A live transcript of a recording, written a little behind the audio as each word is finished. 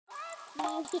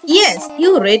Yes,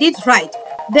 you read it right.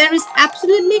 There is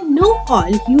absolutely no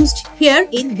oil used here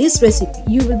in this recipe.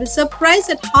 You will be surprised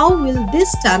at how will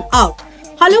this turn out.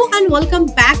 Hello and welcome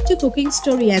back to Cooking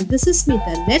Story, and this is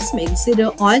Smita. Let's make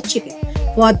zero oil chicken.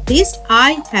 For this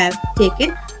I have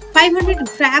taken 500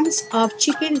 grams of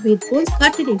chicken with bones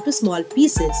cut it into small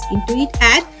pieces. Into it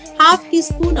add half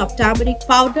teaspoon of turmeric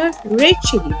powder, red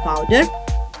chili powder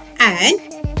and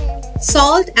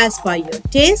salt as per your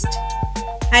taste,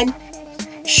 and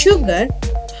sugar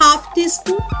half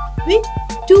teaspoon with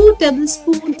 2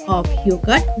 tablespoons of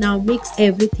yogurt. Now mix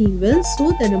everything well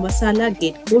so that the masala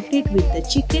get coated with the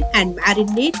chicken and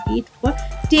marinate it for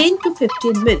 10 to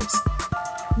 15 minutes.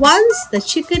 Once the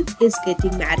chicken is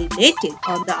getting marinated,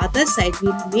 on the other side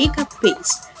we'll make a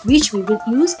paste which we will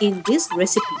use in this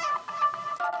recipe.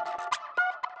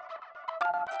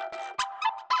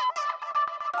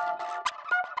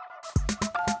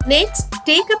 Next,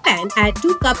 take a pan, add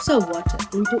 2 cups of water.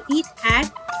 Into it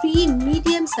add 3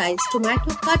 medium-sized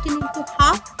tomato cut into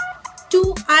half,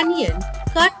 2 onion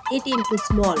cut it into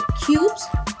small cubes,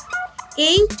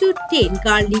 8 to 10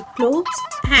 garlic cloves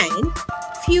and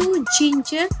few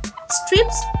ginger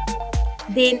strips.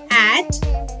 Then add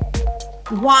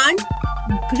 1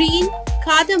 green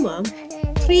cardamom,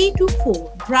 3 to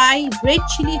 4 dry red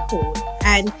chili whole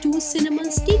and 2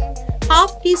 cinnamon sticks,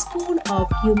 half teaspoon of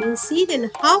cumin seed and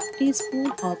half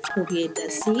teaspoon of coriander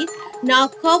seed. Now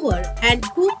cover and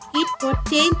cook it for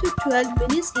 10 to 12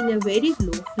 minutes in a very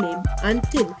low flame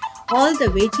until all the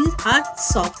veggies are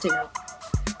soft enough.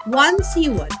 Once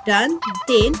you are done,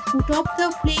 then put off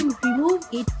the flame, remove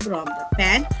it from the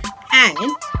pan and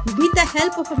with the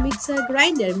help of a mixer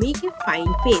grinder make a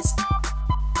fine paste.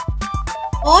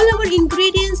 All our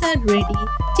ingredients are ready.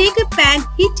 Take a pan,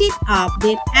 heat it up,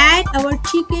 then add our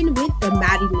chicken with the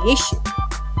marination.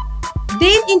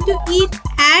 Then into it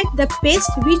add the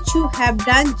paste which you have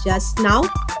done just now.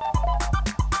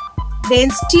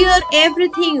 Then stir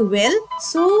everything well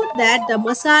so that the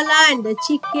masala and the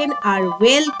chicken are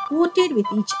well coated with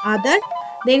each other.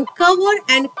 Then cover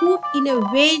and cook in a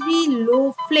very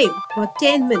low flame for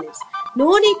 10 minutes.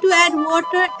 No need to add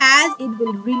water as it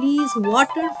will release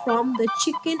water from the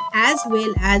chicken as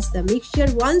well as the mixture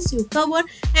once you cover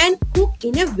and cook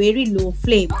in a very low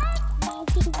flame.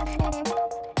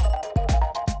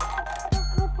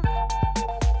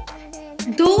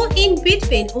 Though in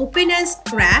between open and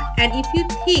scrap, and if you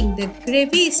think the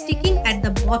gravy is sticking at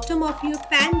the bottom of your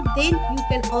pan, then you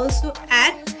can also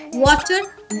add water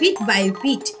bit by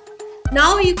bit.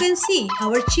 Now you can see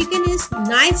our chicken is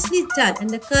nicely done and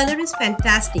the color is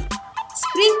fantastic.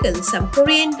 Sprinkle some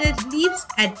coriander leaves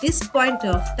at this point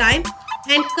of time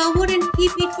and cover and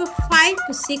keep it for 5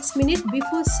 to 6 minutes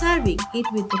before serving it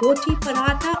with roti,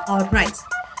 paratha or rice.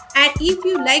 And if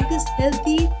you like this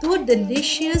healthy though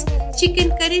delicious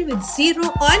chicken curry with zero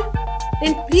oil,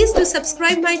 then please do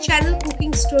subscribe my channel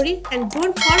Cooking Story and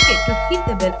don't forget to hit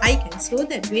the bell icon so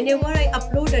that whenever I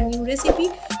upload a new recipe,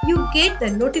 you get the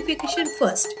notification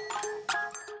first.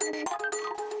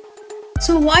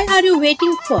 So why are you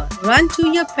waiting for? Run to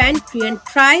your pantry and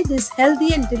try this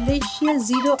healthy and delicious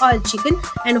zero oil chicken,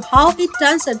 and how it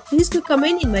turns out please do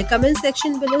comment in my comment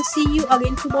section below. See you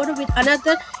again tomorrow with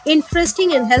another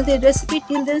interesting and healthy recipe.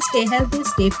 Till then, stay healthy,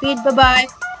 stay fit. Bye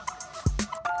bye.